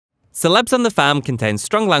Celebs on the Farm contains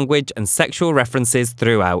strong language and sexual references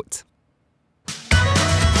throughout.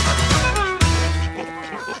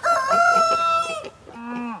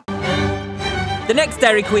 The next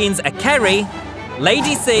Dairy Queens are Kerry,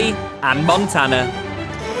 Lady C and Montana.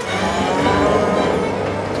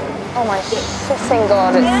 Oh my shitting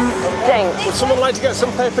god, it stinks. Would someone like to get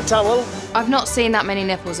some paper towel? I've not seen that many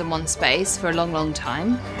nipples in one space for a long, long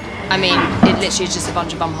time. I mean, it literally is just a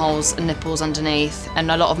bunch of bum holes and nipples underneath and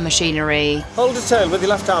a lot of machinery. Hold the tail with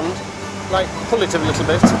your left hand, like pull it a little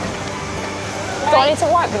bit. Do I need to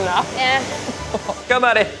wipe them now? Yeah. Go,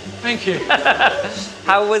 buddy. Thank you.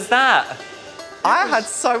 How was that? I had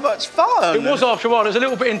so much fun. It was after a while. It was a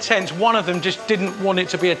little bit intense. One of them just didn't want it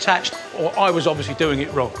to be attached, or I was obviously doing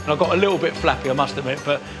it wrong. And I got a little bit flappy, I must admit,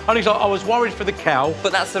 but I think I was worried for the cow.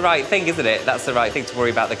 But that's the right thing, isn't it? That's the right thing to worry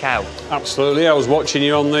about the cow. Absolutely. I was watching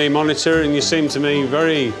you on the monitor and you seemed to me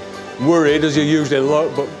very worried, as you usually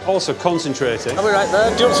look, but also concentrating. Are we right there?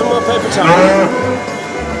 Do you want some more paper towel?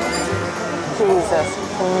 Jesus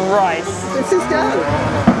Christ. This is done.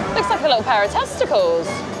 Looks like a little pair of testicles.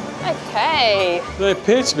 Okay. They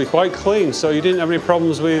appear to be quite clean, so you didn't have any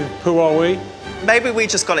problems with poo or wee? Maybe we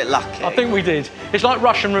just got it lucky. I think we did. It's like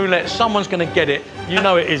Russian roulette. Someone's going to get it. You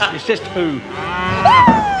know it is. It's just poo.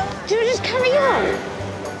 Do you just carry on?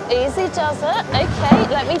 Easy does it. Okay,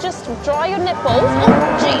 let me just dry your nipples.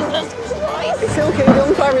 Oh, Jesus Christ. It's okay,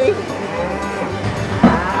 don't worry.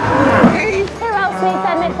 Who else needs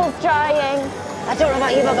their nipples drying? I don't know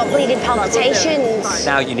about you, but I've got bleeding palpitations.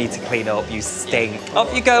 Now you need to clean up, you stink.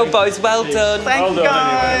 Off you go, boys, well done. Thank you,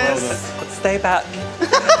 guys. Anyway, well Stay back. Oh,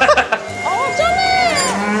 I've done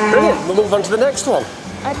it! Brilliant, we'll move on to the next one.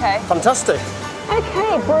 Okay. Fantastic.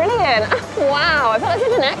 Okay, brilliant. Wow, I feel like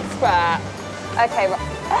I'm an expert. Okay, right.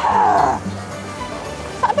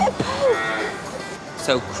 Is that a bit of poo?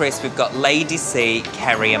 So, Chris, we've got Lady C,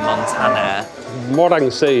 Kerry and Montana. From what I can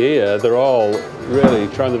see here, they're all really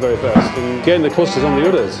trying their very best and getting the clusters on the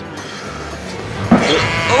udders.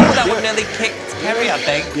 Oh, that one nearly kicked Kerry, I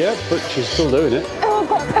think. Yeah, but she's still doing it. Oh, I've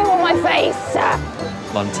got poo on my face.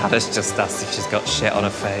 Montana's just asked if she's got shit on her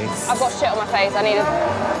face. I've got shit on my face. I need a...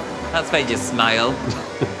 That's made you smile.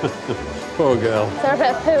 Poor girl. Is there a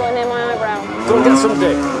bit of poo near my eyebrow? Go and get some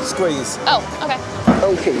dip. Squeeze. Oh, okay.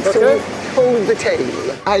 Okay, so hold the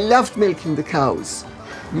tail. I loved milking the cows.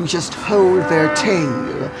 You just hold their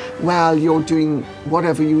tail while you're doing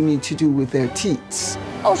whatever you need to do with their teats.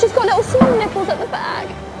 Oh, she's got little small nipples at the back.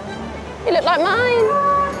 You look like mine.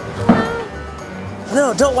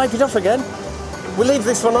 No, don't wipe it off again. We'll leave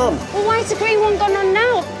this one on. Well, why is the green one gone on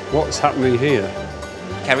now? What's happening here?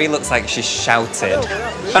 Kerry looks like she's shouted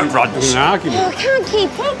at Roger. An argument. Oh, I can't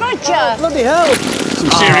keep up, Roger. Bloody hell.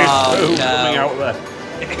 Some serious poo coming out there.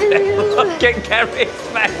 Look at Kerry's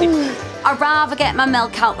face. I'd rather get my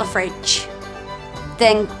milk out the fridge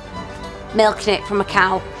than milking it from a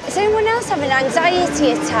cow. Is anyone else having an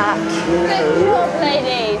anxiety attack? Good job,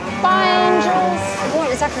 lady. Bye, angels. I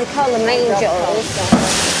won't exactly call them angels.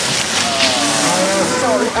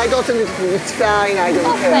 Sorry, I got a little, it's fine, I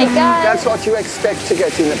don't care. Okay, guys. That's what you expect to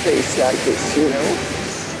get in a place like this, you know.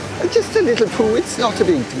 Just a little poo, it's not a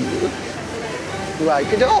big deal.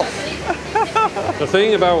 Wipe it off. The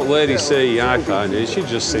thing about Lady C, I find, is she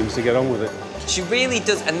just seems to get on with it. She really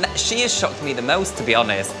does, and she has shocked me the most, to be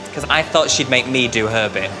honest, because I thought she'd make me do her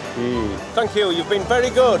bit. Thank you, you've been very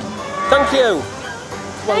good. Thank you.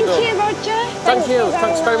 Thank you, Roger. Thank you,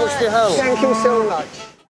 thanks very much for your help. Thank you so much.